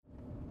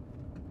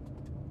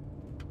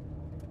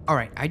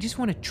Alright, I just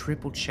want to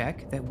triple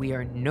check that we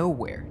are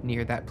nowhere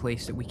near that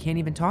place that we can't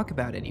even talk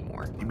about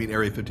anymore. You mean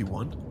Area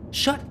 51?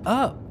 Shut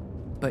up!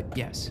 But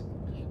yes.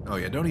 Oh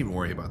yeah, don't even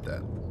worry about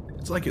that.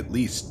 It's like at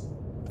least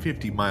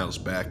 50 miles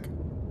back.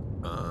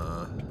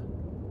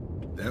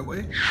 That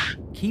way?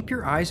 Keep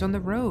your eyes on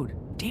the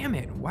road. Damn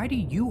it, why do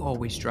you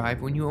always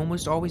drive when you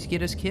almost always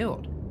get us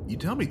killed? You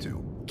tell me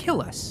to. Kill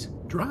us.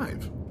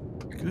 Drive.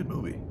 Good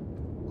movie.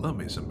 Love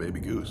me some Baby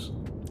Goose.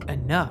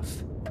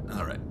 Enough.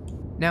 Alright.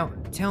 Now,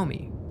 tell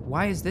me,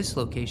 why is this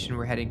location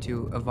we're heading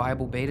to a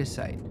viable beta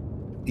site?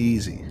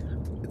 Easy.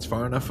 It's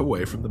far enough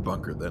away from the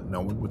bunker that no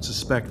one would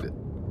suspect it,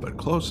 but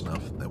close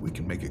enough that we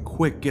can make a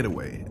quick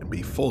getaway and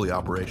be fully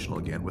operational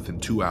again within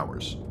 2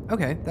 hours.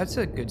 Okay, that's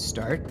a good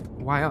start.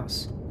 Why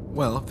else?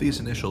 Well, if these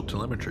initial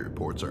telemetry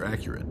reports are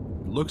accurate,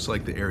 it looks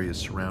like the area is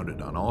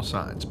surrounded on all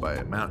sides by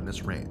a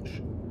mountainous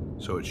range,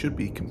 so it should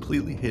be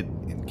completely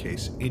hidden in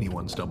case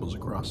anyone stumbles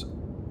across it.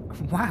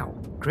 Wow,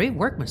 great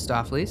work,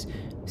 Mestopheles.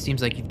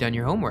 Seems like you've done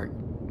your homework.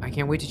 I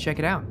can't wait to check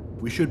it out.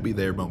 We should be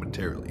there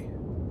momentarily.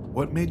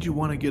 What made you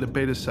want to get a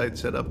beta site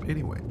set up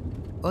anyway?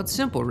 Well, it's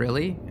simple,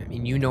 really. I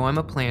mean, you know I'm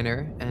a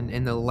planner, and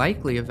in the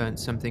likely event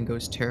something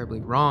goes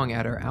terribly wrong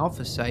at our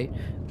alpha site,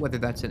 whether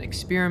that's an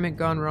experiment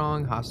gone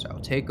wrong,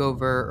 hostile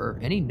takeover, or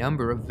any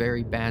number of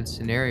very bad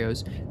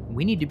scenarios,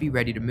 we need to be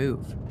ready to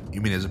move. You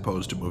mean as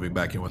opposed to moving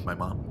back in with my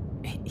mom?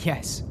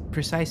 Yes,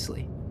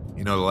 precisely.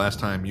 You know, the last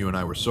time you and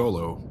I were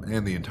solo,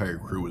 and the entire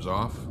crew was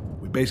off,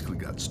 we basically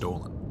got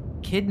stolen.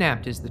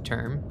 Kidnapped is the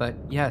term, but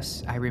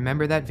yes, I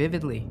remember that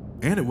vividly.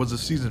 And it was a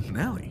season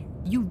finale.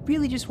 You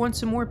really just want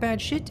some more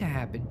bad shit to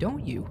happen,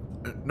 don't you?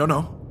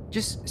 No.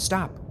 Just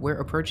stop. We're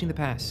approaching the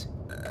pass.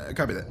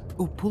 Copy that.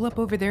 Oh, pull up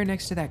over there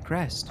next to that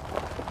crest.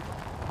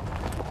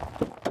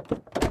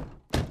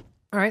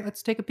 Alright,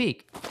 let's take a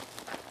peek.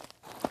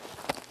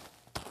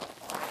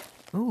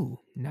 Ooh,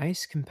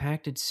 nice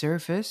compacted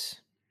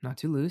surface. Not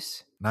too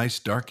loose. Nice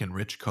dark and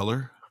rich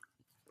color.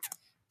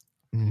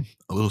 A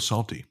little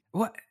salty.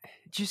 What?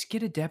 Just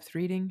get a depth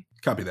reading?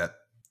 Copy that.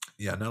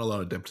 Yeah, not a lot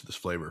of depth to this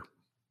flavor.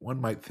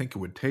 One might think it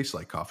would taste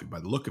like coffee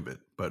by the look of it,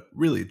 but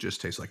really it just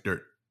tastes like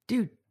dirt.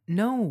 Dude,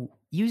 no.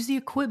 Use the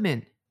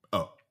equipment.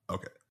 Oh,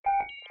 okay.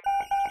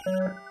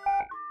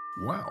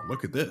 Wow,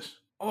 look at this.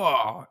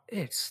 Oh,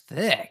 it's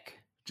thick.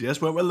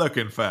 Just what we're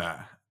looking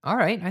for.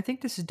 Alright, I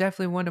think this is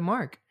definitely one to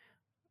mark.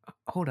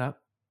 Hold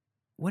up.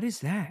 What is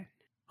that?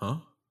 Huh?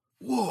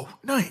 Whoa,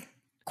 Night!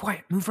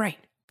 Quiet, move right.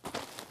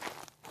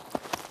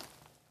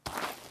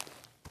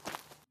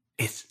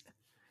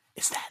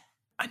 Is that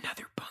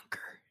another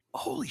bunker?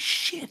 Holy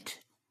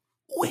shit.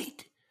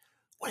 Wait,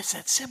 what is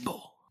that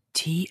symbol?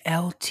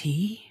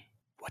 TLT?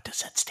 What does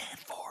that stand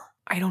for?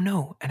 I don't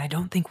know, and I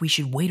don't think we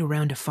should wait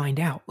around to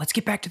find out. Let's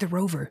get back to the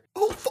rover.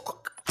 Oh,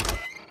 fuck.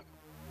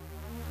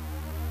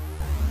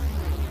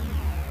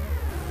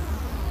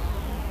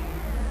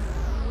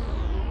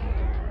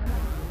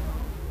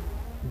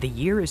 The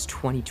year is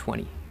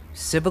 2020.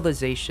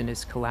 Civilization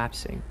is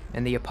collapsing,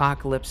 and the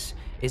apocalypse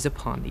is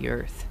upon the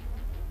earth.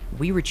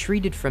 We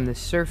retreated from the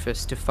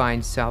surface to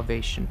find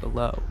salvation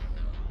below.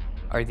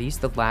 Are these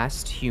the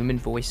last human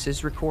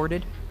voices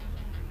recorded?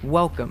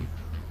 Welcome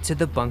to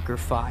the Bunker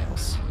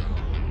Files.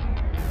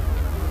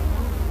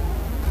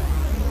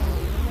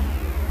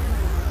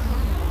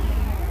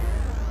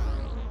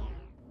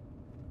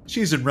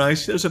 Cheese and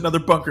rice, there's another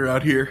bunker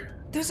out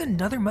here. There's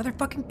another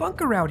motherfucking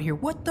bunker out here.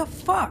 What the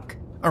fuck?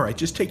 Alright,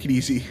 just take it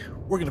easy.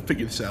 We're gonna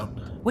figure this out.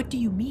 What do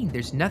you mean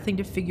there's nothing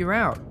to figure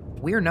out?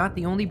 We're not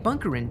the only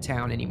bunker in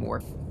town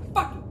anymore.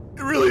 Fuck!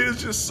 It really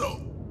is just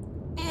so...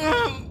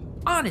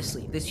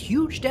 Honestly, this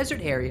huge desert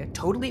area,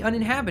 totally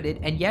uninhabited,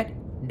 and yet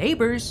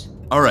neighbors.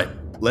 Alright,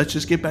 let's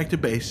just get back to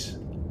base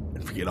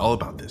and forget all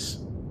about this.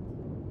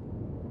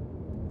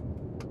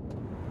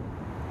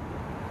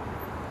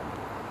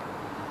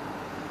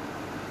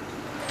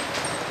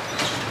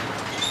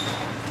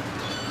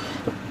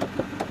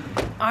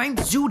 I'm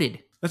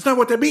zooted. That's not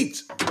what that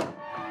means.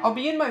 I'll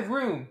be in my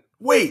room.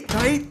 Wait,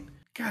 Night?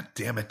 God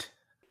damn it.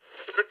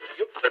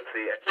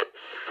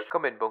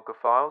 Come in, Bunker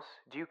Files.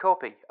 Do you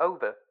copy?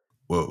 Over.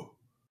 Whoa.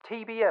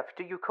 TBF,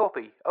 do you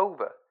copy?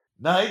 Over.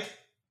 Night?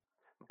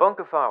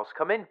 Bunker Files,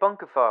 come in,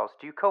 Bunker Files.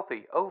 Do you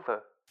copy?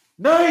 Over.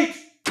 Night!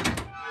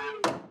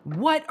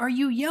 What are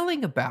you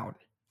yelling about?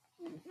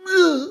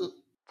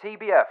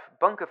 TBF,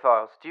 Bunker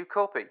Files, do you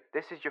copy?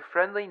 This is your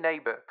friendly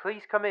neighbor.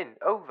 Please come in.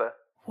 Over.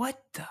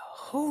 What the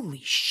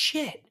holy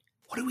shit?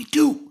 What do we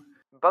do?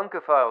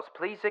 Bunker Files,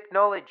 please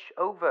acknowledge.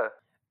 Over.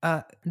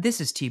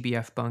 This is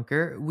TBF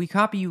Bunker. We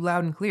copy you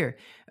loud and clear.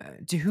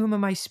 To whom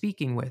am I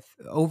speaking with?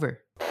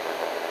 Over.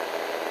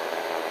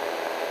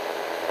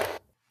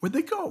 Where'd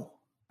they go?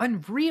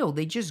 Unreal,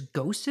 they just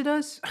ghosted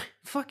us?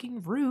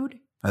 Fucking rude.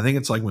 I think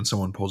it's like when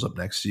someone pulls up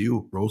next to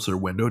you, rolls their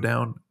window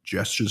down,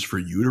 gestures for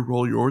you to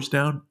roll yours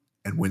down,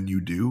 and when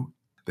you do,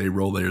 they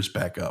roll theirs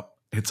back up.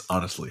 It's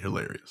honestly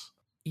hilarious.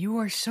 You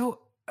are so...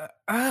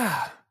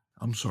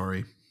 I'm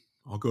sorry.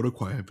 I'll go to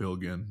Quietville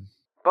again.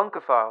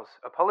 Bunker Files,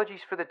 apologies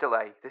for the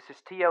delay. This is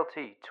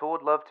TLT,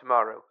 Toward Love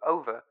Tomorrow.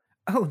 Over.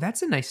 Oh,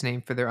 that's a nice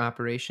name for their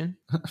operation.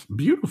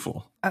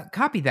 Beautiful.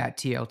 Copy that,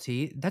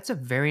 TLT. That's a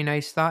very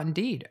nice thought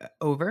indeed.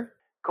 Over.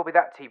 Copy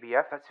that,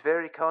 TBF. That's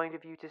very kind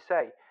of you to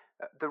say.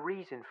 The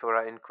reason for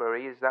our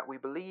inquiry is that we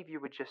believe you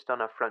were just on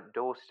our front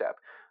doorstep.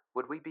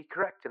 Would we be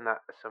correct in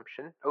that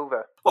assumption?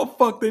 Over. Oh,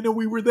 fuck, they know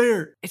we were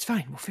there. It's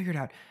fine. We'll figure it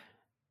out.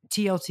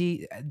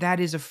 TLT, that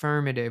is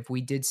affirmative.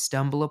 We did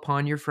stumble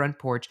upon your front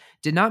porch.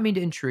 Did not mean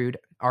to intrude.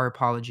 Our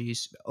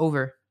apologies.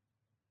 Over.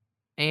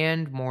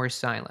 And more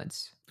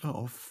silence.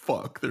 Oh,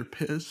 fuck, they're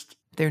pissed.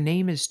 Their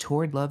name is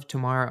Toward Love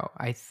Tomorrow.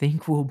 I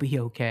think we'll be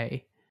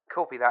okay.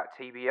 Copy that,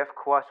 TBF.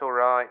 Quite all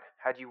right.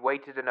 Had you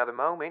waited another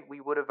moment,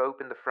 we would have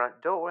opened the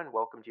front door and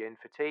welcomed you in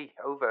for tea.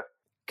 Over.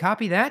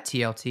 Copy that,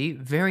 TLT.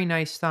 Very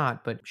nice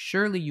thought, but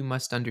surely you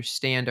must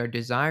understand our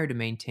desire to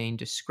maintain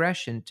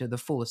discretion to the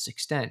fullest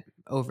extent.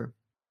 Over.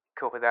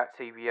 Copy that,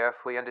 TBF.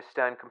 We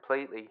understand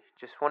completely.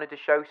 Just wanted to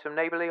show some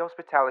neighborly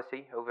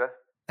hospitality. Over.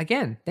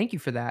 Again, thank you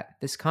for that.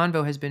 This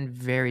convo has been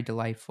very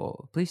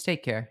delightful. Please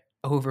take care.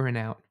 Over and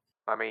out.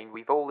 I mean,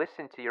 we've all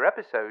listened to your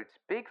episodes.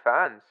 Big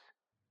fans.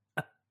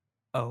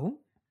 Oh?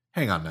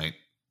 Hang on, Knight.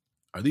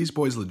 Are these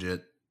boys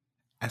legit?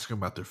 Ask them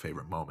about their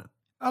favorite moment.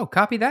 Oh,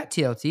 copy that,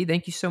 TLT.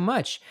 Thank you so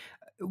much.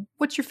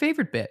 What's your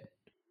favorite bit?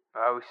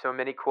 Oh, so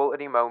many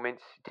quality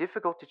moments.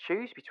 Difficult to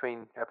choose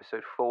between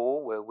episode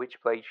 4, where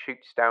Witchblade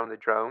shoots down the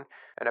drone,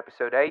 and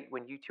episode 8,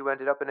 when you two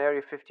ended up in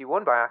Area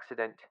 51 by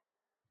accident.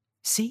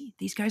 See,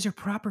 these guys are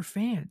proper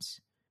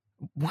fans.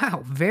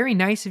 Wow, very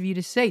nice of you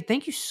to say.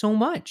 Thank you so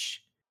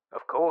much.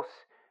 Of course.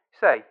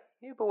 Say,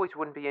 you boys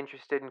wouldn't be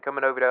interested in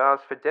coming over to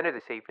ours for dinner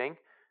this evening?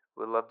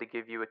 We'd love to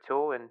give you a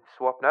tour and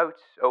swap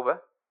notes.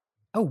 Over.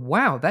 Oh,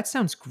 wow, that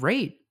sounds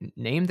great.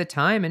 Name the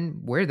time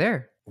and we're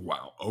there.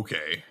 Wow,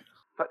 okay.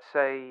 Let's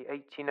say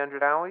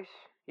 1800 hours.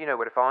 You know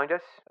where to find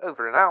us.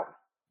 Over and out.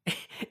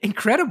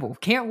 Incredible.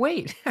 Can't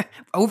wait.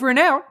 Over and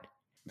out.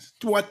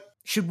 What?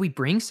 Should we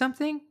bring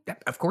something?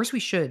 Of course we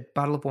should.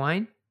 Bottle of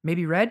wine?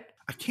 Maybe red?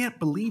 I can't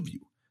believe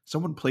you.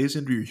 Someone plays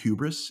into your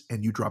hubris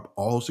and you drop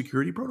all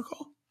security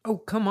protocol? Oh,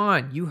 come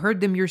on. You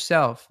heard them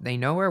yourself. They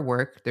know our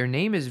work. Their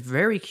name is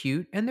very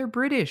cute and they're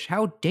British.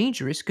 How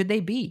dangerous could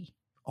they be?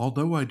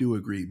 Although I do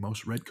agree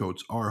most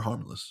redcoats are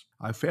harmless,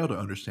 I fail to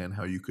understand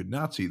how you could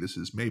not see this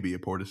as maybe a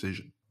poor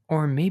decision.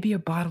 Or maybe a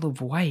bottle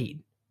of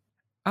white.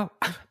 Oh,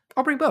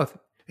 I'll bring both.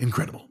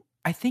 Incredible.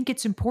 I think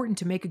it's important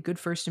to make a good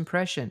first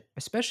impression,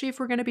 especially if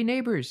we're going to be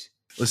neighbors.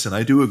 Listen,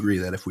 I do agree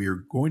that if we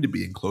are going to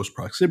be in close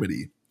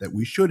proximity, that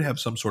we should have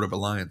some sort of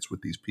alliance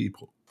with these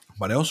people.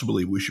 But I also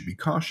believe we should be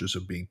cautious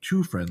of being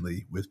too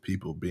friendly with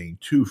people being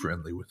too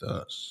friendly with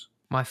us.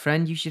 My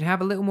friend, you should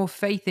have a little more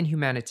faith in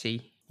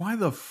humanity. Why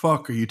the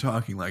fuck are you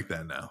talking like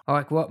that now?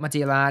 Like what, my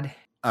dear lad?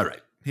 All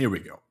right, here we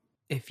go.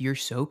 If you're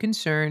so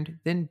concerned,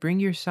 then bring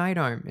your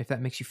sidearm if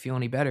that makes you feel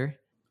any better.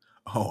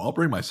 Oh, I'll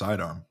bring my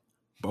sidearm.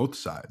 Both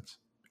sides.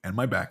 And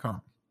my back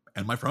arm.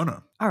 And my front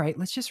arm. All right,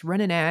 let's just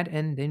run an ad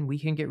and then we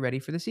can get ready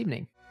for this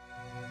evening.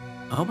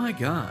 Oh my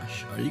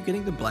gosh, are you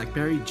getting the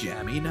blackberry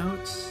jammy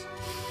notes?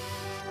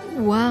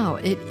 Wow,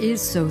 it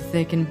is so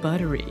thick and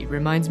buttery.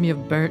 Reminds me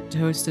of burnt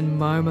toast and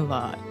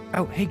marmalade.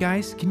 Oh, hey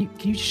guys, can you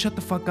just shut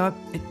the fuck up?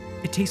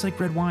 It tastes like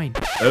red wine.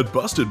 At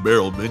Busted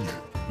Barrel Vineyard,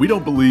 we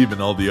don't believe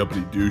in all the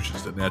uppity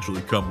douches that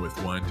naturally come with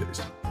wine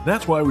tasting.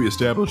 That's why we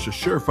established a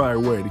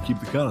surefire way to keep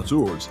the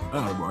connoisseurs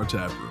out of our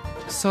tap room.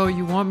 So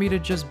you want me to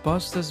just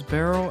bust this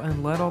barrel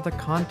and let all the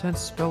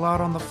contents spill out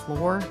on the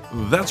floor?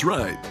 That's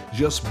right.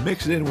 Just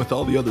mix it in with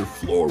all the other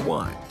floor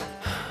wine.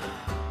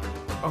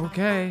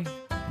 Okay.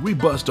 We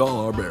bust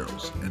all our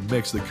barrels and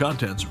mix the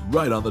contents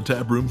right on the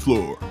taproom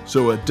floor,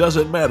 so it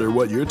doesn't matter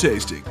what you're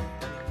tasting.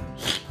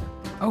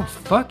 Oh,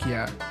 fuck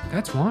yeah.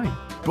 That's wine.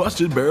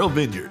 Busted Barrel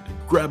Vineyard.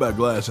 Grab a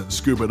glass and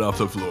scoop it off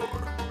the floor.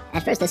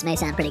 At first, this may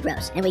sound pretty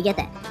gross, and we get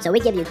that. So we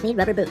give you clean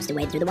rubber boots to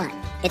wade through the wine.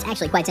 It's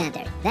actually quite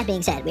sanitary. That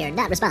being said, we are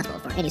not responsible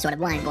for any sort of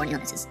wine-borne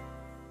illnesses.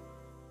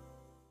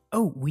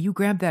 Oh, will you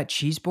grab that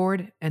cheese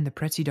board and the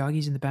pretzy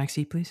doggies in the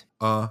backseat, please?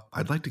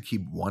 I'd like to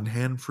keep one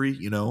hand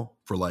free,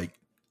 for like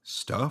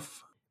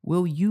stuff.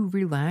 Will you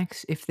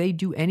relax? If they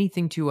do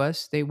anything to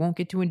us, they won't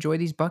get to enjoy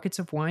these buckets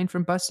of wine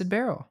from Busted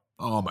Barrel.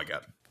 Oh my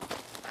god.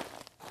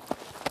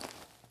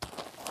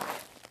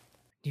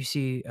 Do you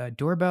see a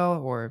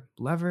doorbell or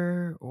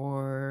lever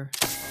or...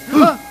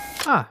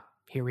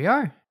 here we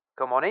are.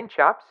 Come on in,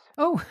 chaps.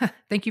 Oh,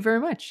 thank you very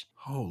much.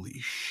 Holy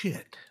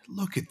shit.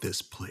 Look at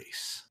this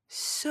place.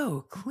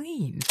 So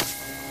clean.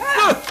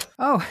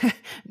 Oh,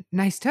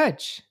 nice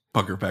touch.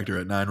 Pucker factor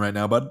at 9 right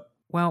now, bud.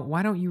 Well,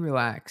 why don't you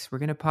relax? We're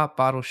going to pop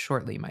bottles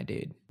shortly, my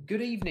dude.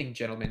 Good evening,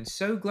 gentlemen.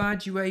 So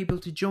glad you were able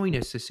to join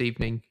us this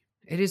evening.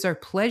 It is our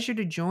pleasure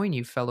to join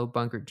you, fellow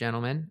bunkered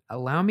gentlemen.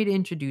 Allow me to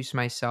introduce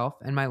myself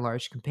and my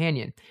large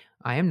companion.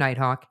 I am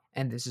Nighthawk,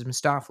 and this is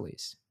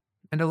Mestopheles.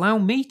 And allow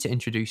me to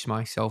introduce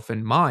myself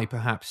and my,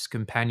 perhaps,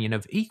 companion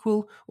of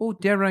equal, or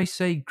dare I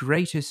say,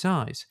 greater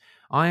size.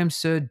 I am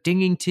Sir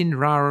Dingington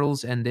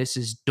Rarles, and this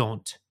is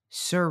Daunt.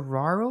 Sir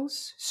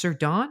Rarles? Sir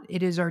Daunt,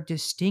 it is our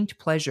distinct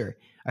pleasure.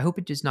 I hope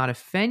it does not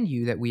offend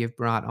you that we have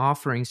brought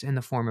offerings in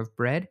the form of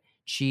bread,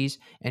 cheese,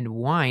 and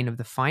wine of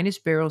the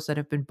finest barrels that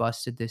have been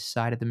busted this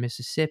side of the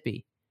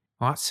Mississippi.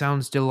 That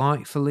sounds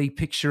delightfully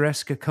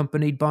picturesque,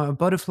 accompanied by a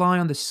butterfly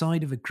on the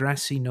side of a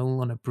grassy knoll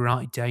on a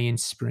bright day in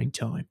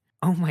springtime.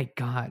 Oh my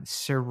god,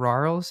 Sir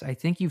Rarles, I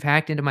think you've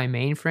hacked into my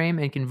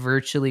mainframe and can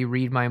virtually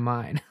read my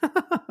mind.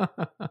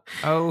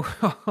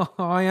 Oh,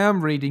 I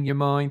am reading your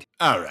mind.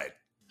 All right.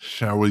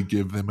 Shall we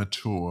give them a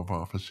tour of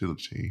our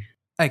facility?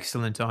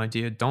 Excellent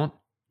idea, Don.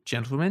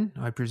 Gentlemen,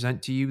 I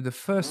present to you the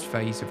first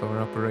phase of our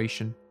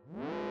operation.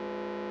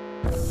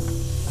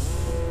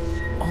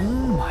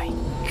 Oh my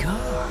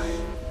god.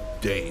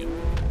 Damn.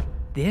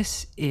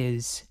 This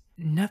is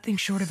nothing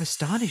short of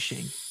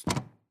astonishing.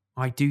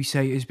 I do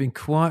say it has been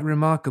quite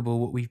remarkable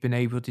what we've been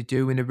able to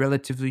do in a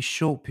relatively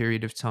short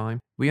period of time.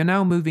 We are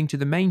now moving to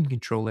the main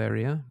control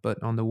area,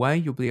 but on the way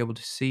you'll be able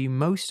to see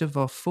most of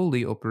our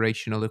fully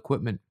operational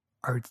equipment.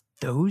 Are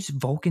those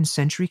Vulcan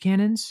sentry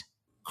cannons?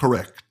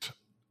 Correct.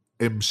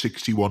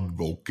 M61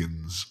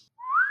 Vulcans.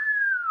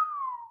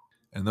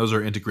 And those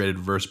are integrated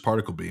reverse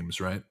particle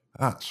beams, right?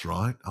 That's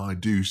right. I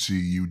do see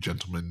you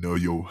gentlemen know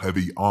your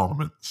heavy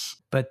armaments.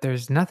 But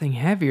there's nothing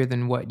heavier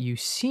than what you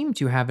seem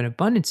to have an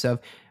abundance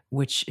of,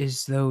 which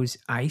is those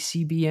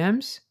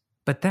ICBMs?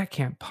 But that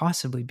can't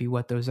possibly be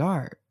what those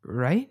are,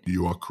 right?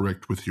 You are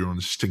correct with your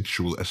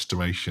instinctual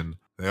estimation.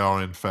 They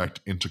are, in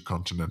fact,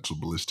 intercontinental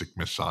ballistic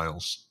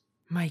missiles.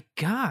 My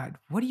god,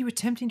 what are you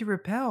attempting to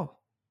repel?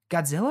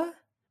 Godzilla?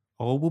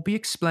 All will be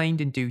explained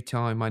in due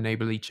time, my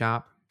neighbourly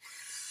chap.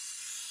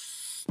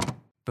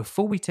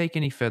 Before we take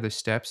any further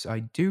steps, I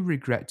do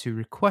regret to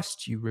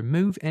request you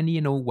remove any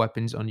and all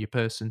weapons on your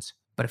persons.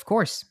 But of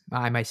course,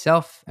 I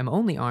myself am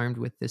only armed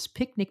with this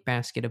picnic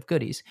basket of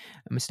goodies.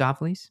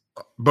 Mestopheles?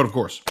 But of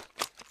course.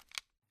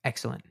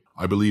 Excellent.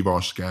 I believe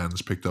our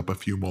scans picked up a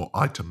few more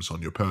items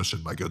on your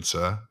person, my good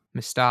sir.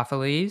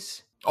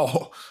 Mestopheles?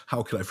 Oh,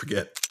 how could I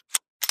forget?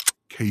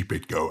 Keep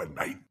it going,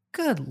 mate.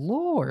 Good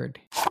lord.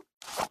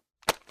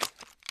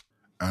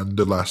 And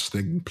the last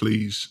thing,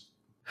 please.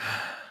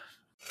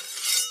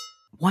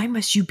 Why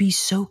must you be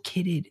so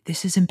kidded?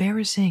 This is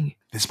embarrassing.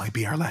 This might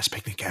be our last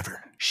picnic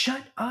ever.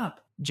 Shut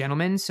up.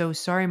 Gentlemen, so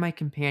sorry my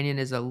companion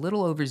is a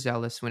little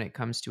overzealous when it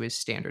comes to his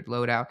standard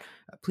loadout.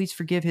 Please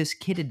forgive his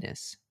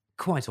kiddedness.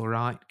 Quite all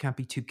right. Can't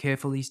be too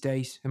careful these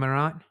days, am I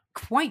right?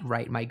 Quite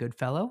right, my good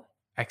fellow.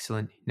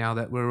 Excellent. Now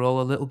that we're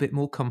all a little bit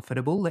more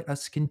comfortable, let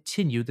us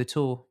continue the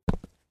tour.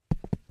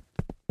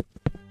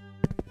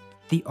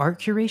 The art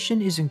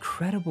curation is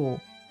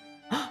incredible.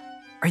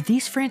 Are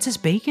these Francis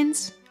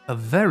Bacon's? A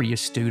very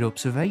astute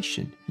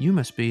observation. You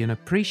must be an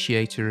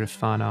appreciator of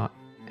fine art.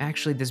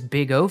 Actually, this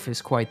big oaf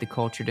is quite the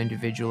cultured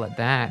individual at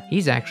that.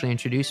 He's actually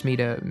introduced me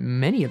to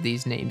many of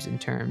these names and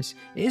terms.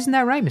 Isn't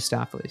that right,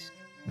 Mestopheles?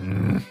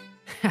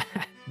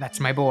 That's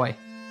my boy.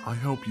 I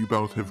hope you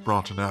both have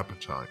brought an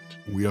appetite.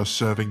 We are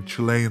serving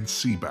Chilean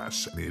sea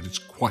bass, and it is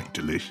quite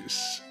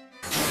delicious.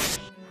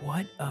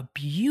 What a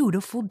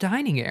beautiful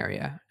dining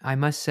area. I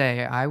must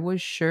say, I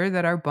was sure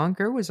that our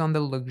bunker was on the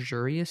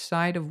luxurious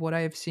side of what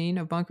I have seen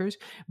of bunkers,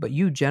 but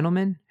you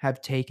gentlemen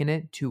have taken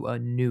it to a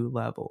new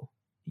level.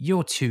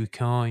 You're too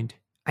kind.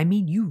 I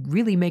mean, you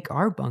really make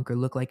our bunker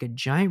look like a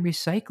giant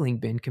recycling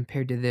bin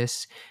compared to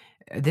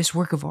this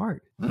work of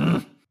art.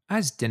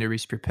 As dinner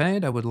is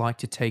prepared, I would like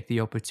to take the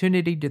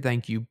opportunity to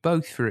thank you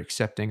both for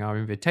accepting our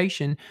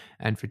invitation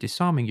and for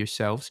disarming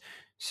yourselves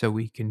so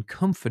we can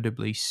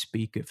comfortably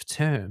speak of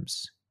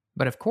terms.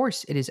 But of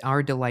course, it is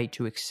our delight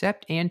to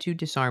accept and to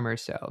disarm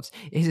ourselves.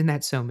 Isn't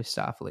that so,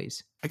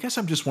 Mestopheles? I guess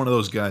I'm just one of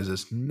those guys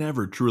that's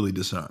never truly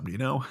disarmed, you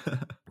know?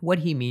 What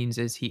he means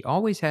is he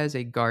always has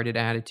a guarded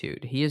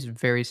attitude. He is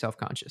very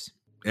self-conscious.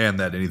 And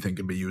that anything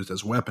can be used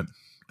as a weapon,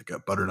 like a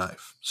butter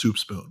knife, soup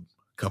spoon,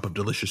 cup of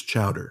delicious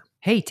chowder.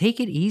 Hey,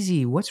 take it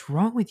easy. What's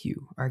wrong with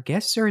you? Our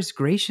guests are as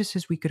gracious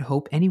as we could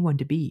hope anyone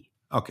to be.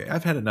 Okay,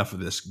 I've had enough of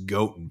this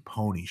goat and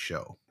pony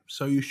show.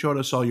 So you showed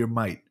us all your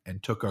might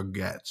and took our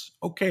gats.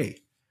 Okay.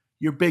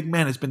 Your big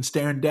man has been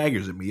staring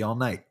daggers at me all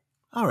night.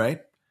 All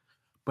right.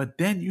 But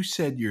then you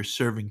said you're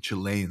serving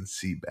Chilean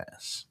sea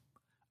bass.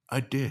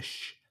 A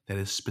dish that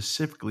is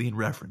specifically in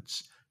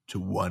reference to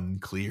one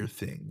clear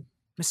thing.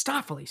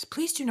 Mestopheles,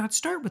 please do not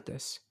start with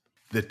this.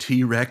 The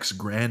T-Rex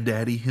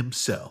granddaddy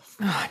himself.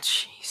 Ah,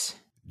 jeez.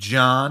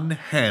 John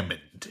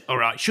Hammond. All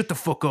right, shut the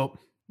fuck up.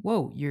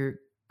 Whoa, your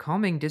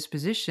calming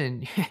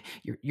disposition.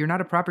 You're not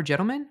a proper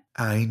gentleman?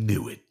 I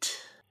knew it.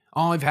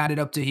 I've had it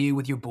up to here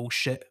with your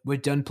bullshit. We're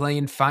done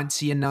playing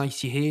fancy and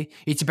nice, you hear?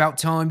 It's about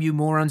time you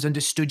morons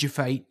understood your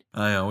fate.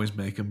 I always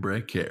make him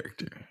break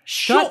character.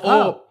 Shut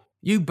up!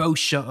 You both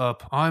shut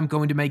up. I'm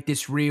going to make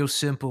this real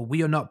simple.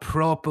 We are not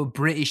proper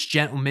British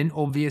gentlemen,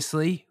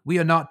 obviously. We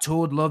are not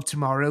Toward Love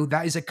Tomorrow.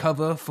 That is a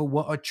cover for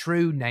what our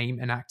true name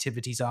and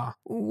activities are.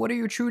 What are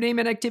your true name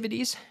and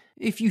activities?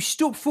 If you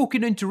stop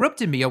fucking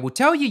interrupting me, I will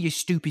tell you, you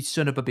stupid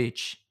son of a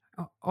bitch.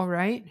 All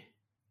right.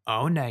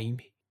 Our name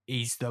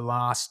is the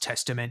Last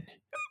Testament.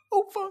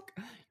 Oh, fuck.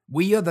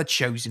 We are the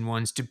chosen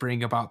ones to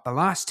bring about the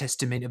last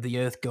testament of the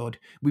Earth God.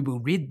 We will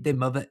rid the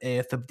Mother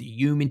Earth of the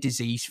human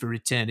disease for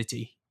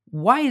eternity.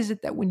 Why is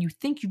it that when you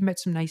think you've met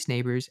some nice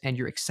neighbors and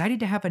you're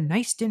excited to have a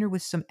nice dinner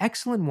with some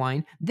excellent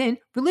wine, then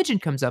religion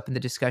comes up in the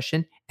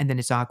discussion and then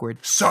it's awkward?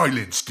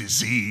 Silence,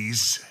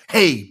 disease.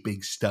 Hey,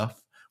 big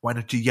stuff. Why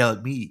don't you yell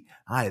at me?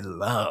 I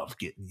love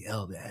getting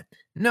yelled at.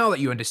 Now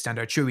that you understand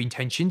our true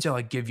intentions,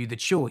 I give you the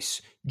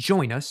choice.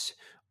 Join us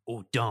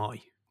or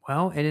die.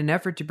 Well, in an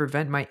effort to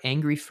prevent my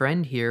angry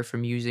friend here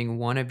from using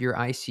one of your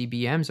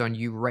ICBMs on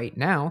you right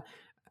now,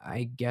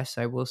 I guess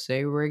I will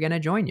say we're gonna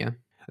join you.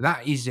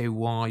 That is a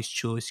wise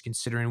choice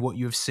considering what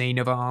you have seen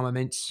of our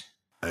armaments.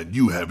 And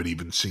you haven't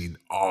even seen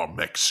our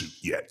mech suit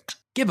yet.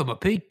 Give him a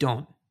peek,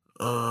 Don.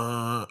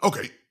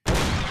 Okay.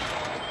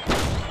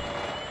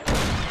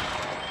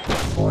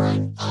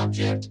 Foreign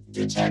object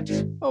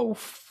detected. Oh,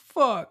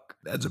 fuck.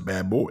 That's a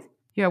bad boy.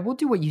 Yeah, we'll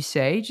do what you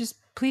say. Just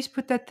please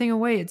put that thing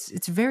away.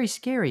 It's very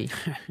scary.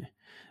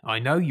 I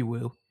know you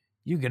will.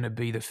 You're going to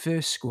be the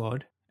first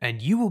squad,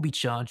 and you will be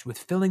charged with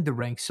filling the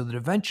ranks so that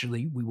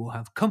eventually we will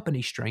have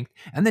company strength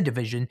and the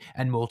division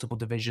and multiple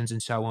divisions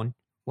and so on.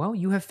 Well,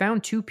 you have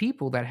found two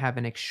people that have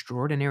an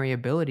extraordinary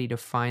ability to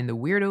find the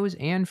weirdos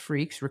and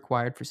freaks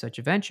required for such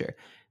a venture.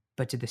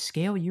 But to the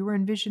scale you were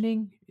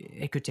envisioning,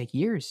 it could take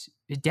years,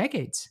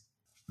 decades.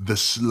 The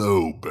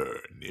slow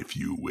burn, if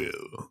you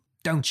will.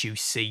 Don't you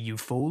see, you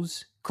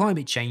fools?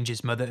 Climate change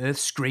is Mother Earth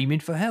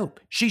screaming for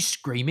help. She's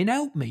screaming,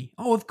 help me.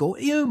 I've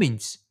got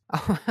humans.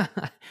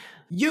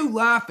 You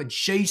laugh and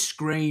she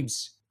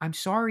screams. I'm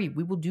sorry,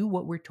 we will do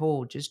what we're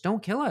told. Just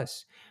don't kill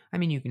us. I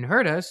mean, you can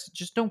hurt us,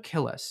 just don't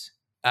kill us.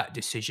 That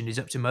decision is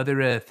up to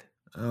Mother Earth.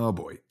 Oh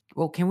boy.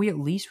 Well, can we at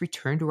least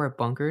return to our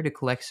bunker to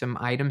collect some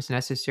items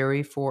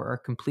necessary for our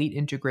complete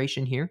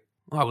integration here?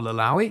 I will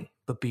allow it,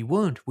 but be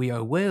warned, we are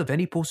aware of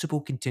any possible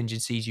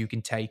contingencies you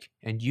can take,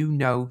 and you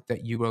know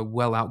that you are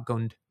well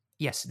outgunned.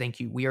 Yes, thank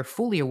you. We are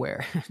fully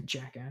aware,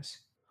 jackass.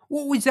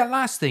 What was that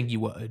last thing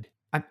you uttered?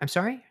 I'm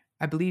sorry?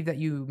 I believe that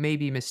you may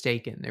be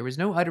mistaken. There was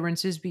no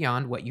utterances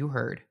beyond what you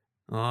heard.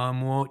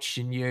 I'm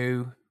watching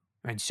you.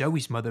 And so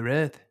is Mother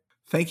Earth.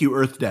 Thank you,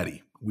 Earth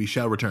Daddy. We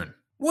shall return.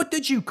 What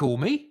did you call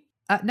me?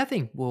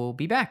 Nothing. We'll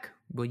be back.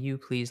 Will you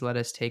please let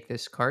us take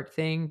this cart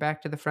thing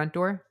back to the front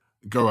door?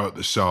 Go out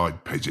the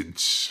side,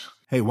 peasants.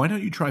 Hey, why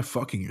don't you try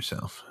fucking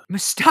yourself?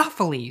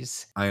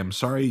 Mestopheles! I am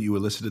sorry you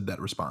elicited that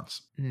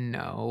response.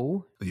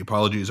 No. The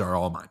apologies are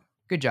all mine.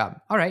 Good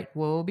job. All right,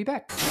 we'll be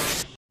back.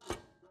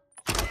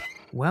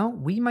 Well,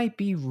 we might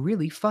be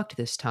really fucked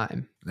this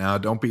time. Now,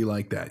 don't be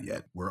like that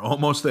yet. We're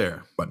almost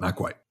there, but not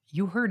quite.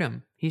 You heard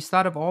him. He's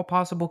thought of all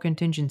possible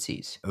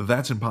contingencies.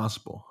 That's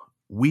impossible.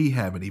 We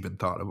haven't even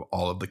thought of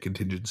all of the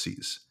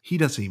contingencies. He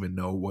doesn't even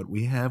know what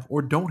we have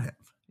or don't have.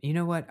 You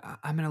know what?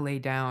 I'm going to lay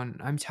down.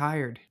 I'm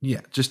tired.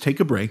 Yeah, just take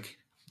a break.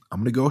 I'm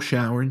going to go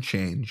shower and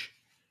change.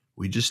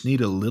 We just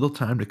need a little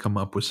time to come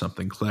up with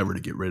something clever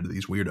to get rid of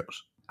these weirdos.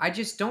 I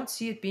just don't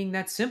see it being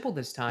that simple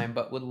this time,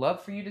 but would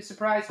love for you to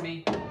surprise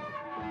me.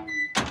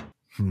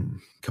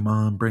 Come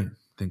on, brain.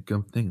 Think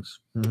of things.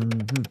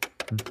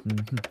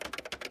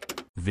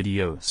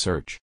 Video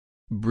search.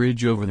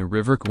 Bridge over the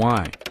River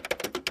Kwai.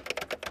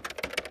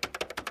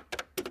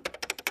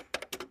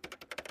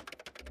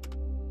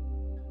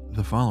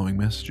 The following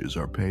messages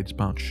are paid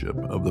sponsorship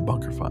of the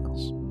Bunker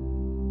Files.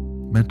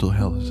 Mental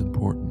health is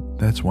important.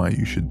 That's why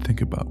you should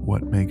think about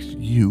what makes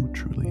you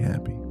truly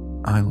happy.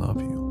 I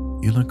love you.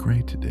 You look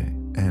great today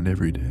and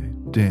every day.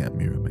 Damn,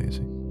 you're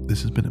amazing.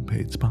 This has been a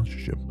paid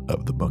sponsorship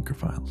of the Bunker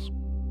Files.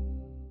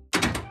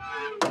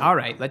 All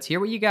right, let's hear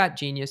what you got,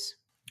 genius.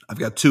 I've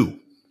got two,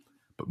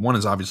 but one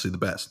is obviously the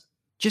best.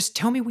 Just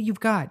tell me what you've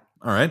got.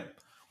 All right.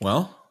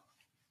 Well,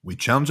 we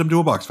challenge them to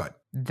a box fight.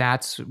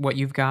 That's what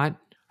you've got?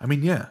 I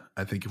mean, yeah,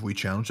 I think if we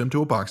challenge them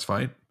to a box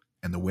fight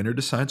and the winner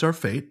decides our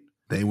fate,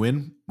 they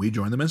win, we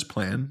join them as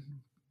planned.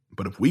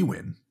 But if we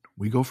win,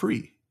 we go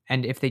free.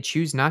 And if they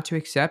choose not to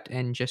accept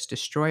and just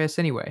destroy us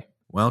anyway?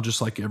 Well,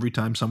 just like every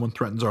time someone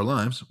threatens our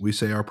lives, we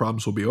say our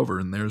problems will be over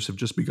and theirs have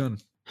just begun.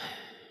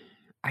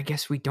 I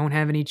guess we don't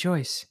have any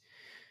choice.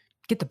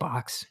 Get the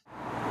box.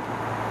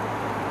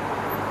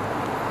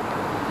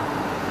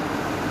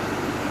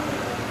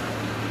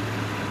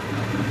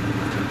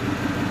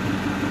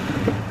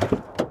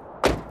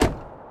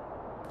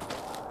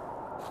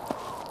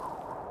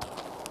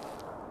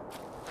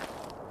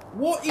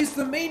 What is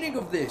the meaning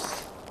of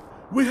this?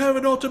 We have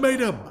an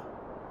ultimatum.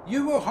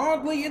 You are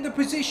hardly in the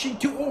position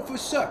to offer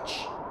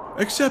such.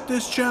 Accept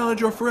this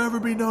challenge or forever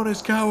be known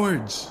as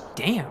cowards.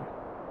 Damn.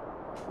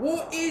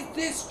 What is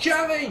this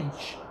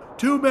challenge?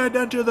 2 men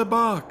enter the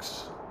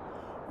box.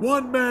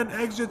 1 man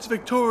exits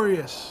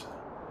victorious,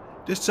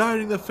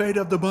 deciding the fate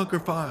of the Bunker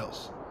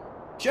Files.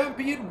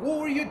 Champion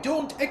Warrior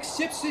Don't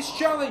accepts this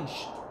challenge.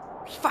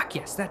 Fuck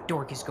yes, that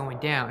dork is going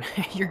down.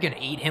 You're gonna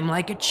eat him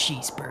like a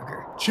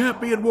cheeseburger.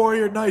 Champion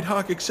Warrior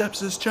Nighthawk accepts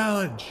this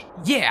challenge.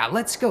 Yeah,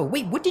 let's go.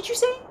 Wait, what did you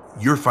say?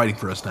 You're fighting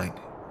for us, Knight.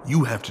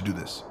 You have to do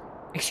this.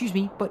 Excuse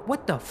me, but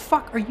what the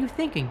fuck are you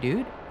thinking,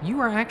 dude? You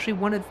are actually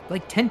one of,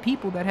 10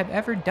 people that have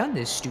ever done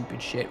this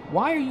stupid shit.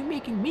 Why are you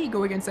making me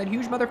go against that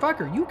huge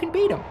motherfucker? You can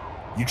beat him.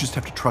 You just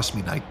have to trust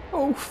me, Knight.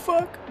 Oh,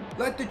 fuck.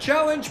 Let the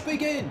challenge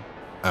begin.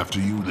 After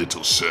you,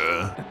 little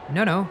sir.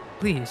 No,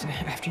 please.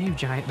 After you,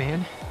 giant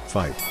man.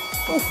 Fight.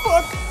 Oh,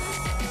 fuck!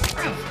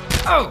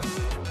 Oh!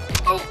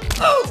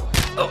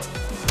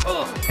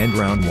 End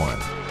round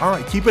 1. All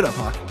right, keep it up,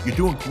 Hawk. You're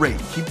doing great.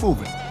 Keep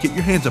moving. Get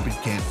your hands up if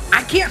you can.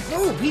 I can't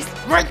move! He's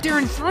right there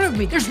in front of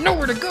me! There's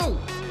nowhere to go!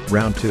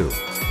 Round 2.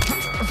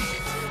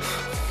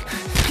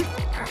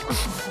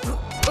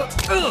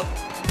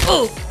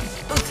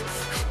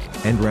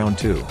 End round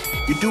 2.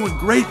 You're doing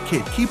great,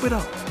 kid. Keep it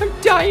up. I'm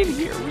dying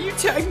here. Will you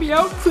tag me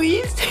out,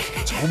 please?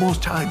 It's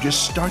almost time.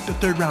 Just start the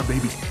third round,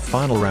 baby.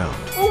 Final round.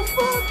 Oh,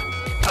 fuck!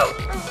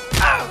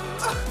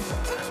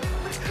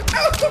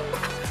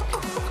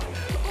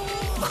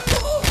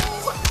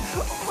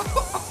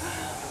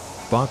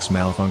 Box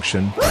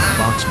malfunction.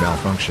 Box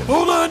malfunction.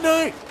 Hold on,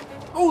 Night.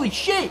 Holy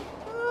shit!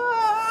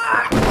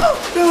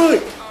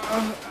 Night.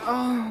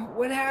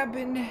 What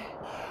happened?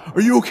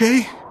 Are you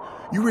okay?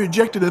 You were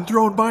ejected and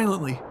thrown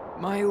violently.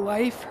 My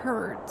life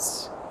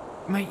hurts.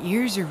 My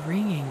ears are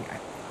ringing.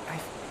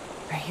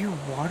 I hear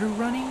water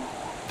running.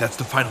 That's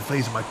the final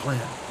phase of my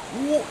plan.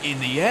 What in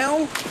the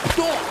hell?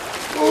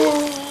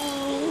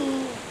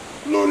 Oh,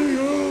 bloody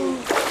hell.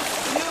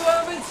 You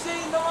haven't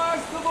seen the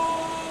last of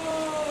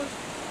us!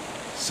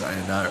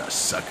 Sayonara,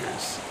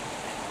 suckers.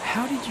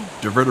 How did you...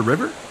 Divert a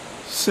river?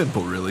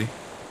 Simple, really.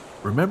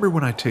 Remember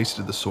when I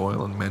tasted the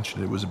soil and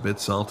mentioned it was a bit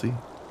salty?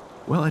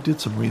 Well, I did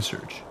some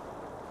research.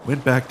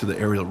 Went back to the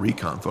aerial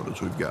recon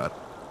photos we've got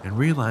and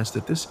realized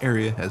that this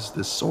area has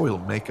this soil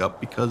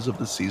makeup because of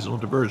the seasonal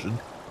diversion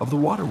of the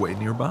waterway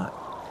nearby.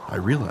 I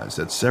realized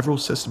that several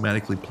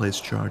systematically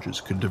placed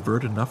charges could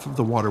divert enough of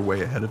the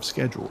waterway ahead of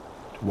schedule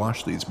to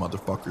wash these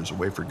motherfuckers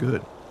away for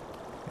good.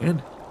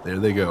 And there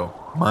they go,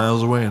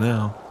 miles away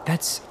now.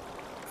 That's...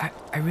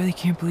 I really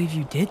can't believe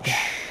you did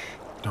that.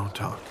 Don't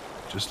talk.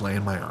 Just lay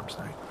in my arms,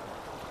 Knight.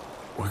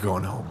 We're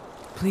going home.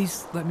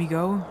 Please let me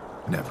go.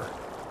 Never.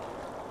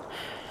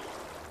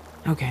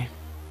 Okay.